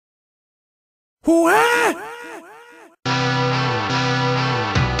Rhyme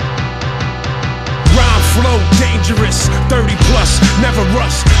flow dangerous, 30 plus, never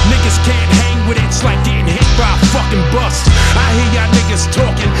rust. Niggas can't hang with it, it's like getting hit by a fucking bus. I hear y'all niggas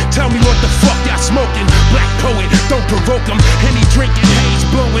talking, tell me what the fuck y'all smoking. Black poet, don't provoke them. Henny drinking, haze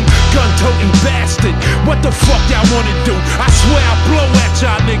blowing, gun toting bastard. What the fuck y'all wanna do? I swear I'll blow at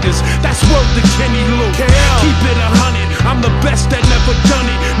y'all niggas. That's word to Kenny Lou. Keep it 100, I'm the best that never done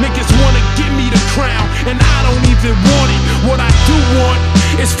it. Niggas wanna give me the crown, and I don't even want it. What I do want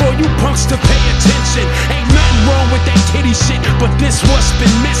is for you punks to pay attention. Ain't nothing wrong with that kitty shit, but this what's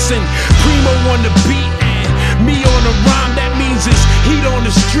been missing. Primo on the beat and me on the rhyme. That means it's heat on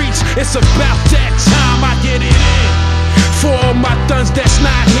the streets. It's about that time I get it in. For all my thuns that's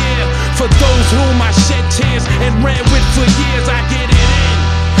not here, for those whom I shed tears and ran with for years, I get it in.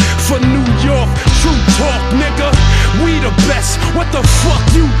 For New York, true talk, nigga, we the best. What the fuck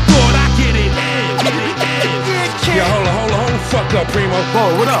you thought? I get it in. Yeah, hold on, fuck up, Primo.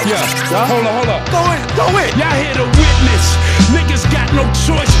 Whoa, what up? Yeah, hold up. Go in. Y'all here to witness. Niggas got no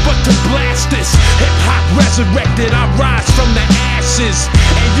choice but to blast this. Hip hop resurrected, I rise from the ashes.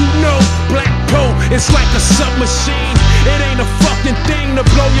 And you know, Black Pro is like a submachine. It ain't a fucking thing to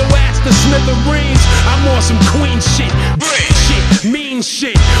blow your ass to smithereens. I'm on some queen shit, shit, mean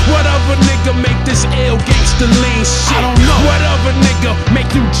shit. What other nigga make this ill gangsta lean shit? I don't know. What other nigga make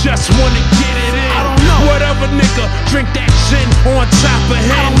you just wanna get it in? I don't know. What other nigga drink that gin on top of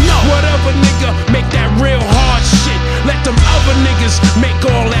him? I don't know. What other nigga make that real hard shit? Let them other niggas make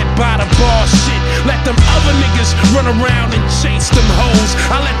all that by the bar shit. Let them other niggas run around and chase them hoes.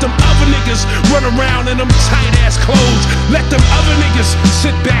 I let them other niggas run around in them tight ass clothes. Let them other niggas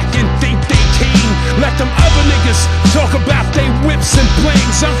sit back and think they king. Let them other niggas talk about they whips and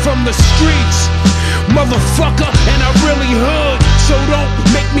blings. I'm from the streets, motherfucker, and I really hood. So don't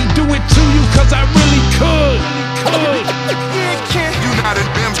make me do it to you, cause I really could. You not an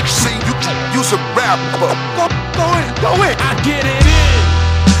MC, you's a rapper. Go in. I get it in.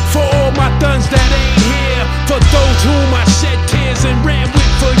 For all my thuns that ain't here, for those whom I shed tears and ran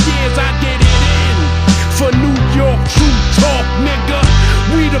with for years, I get it in. For New York, true talk, nigga,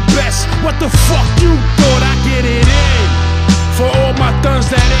 we the best. What the fuck you thought? I get it in. For all my thuns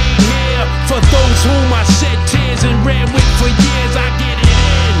that ain't here, for those whom I shed tears and ran with for years, I get it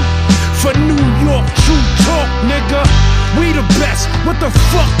in. For New York, true talk, nigga, we the best. What the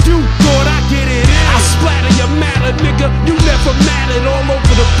fuck you thought? I get it in. I splatter your matter, nigga. You never mattered all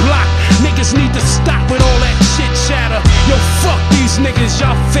over the block. Niggas need to stop with all that shit chatter. Yo, fuck these niggas,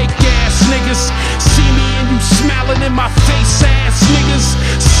 y'all fake ass niggas. See me and you smiling in my face, ass niggas.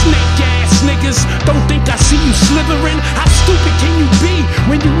 Snake ass niggas. Don't think I see you slithering. How stupid can you be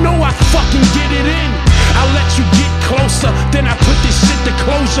when you know I fucking get it in? I let you get closer, then I put this shit to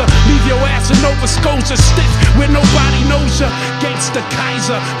closure. Leave your ass in Nova Scotia stiff where nobody knows ya. Gangsta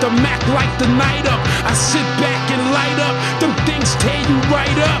Kaiser, the Mac light the night up. I sit back and light up, them things tear you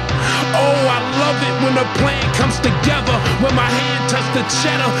right up. Oh, I love it when the plan comes together. When my hand touch the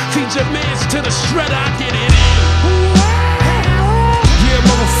cheddar, feed your mans to the shredder, I get it in. Yeah,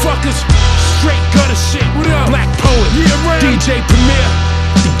 motherfuckers, straight gutter shit. What up? Black poet, Yeah, right. DJ Premier.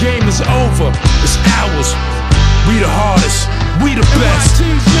 The game is over, it's ours. We the hardest, we the best.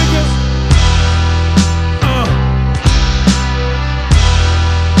 NYT's, nigga.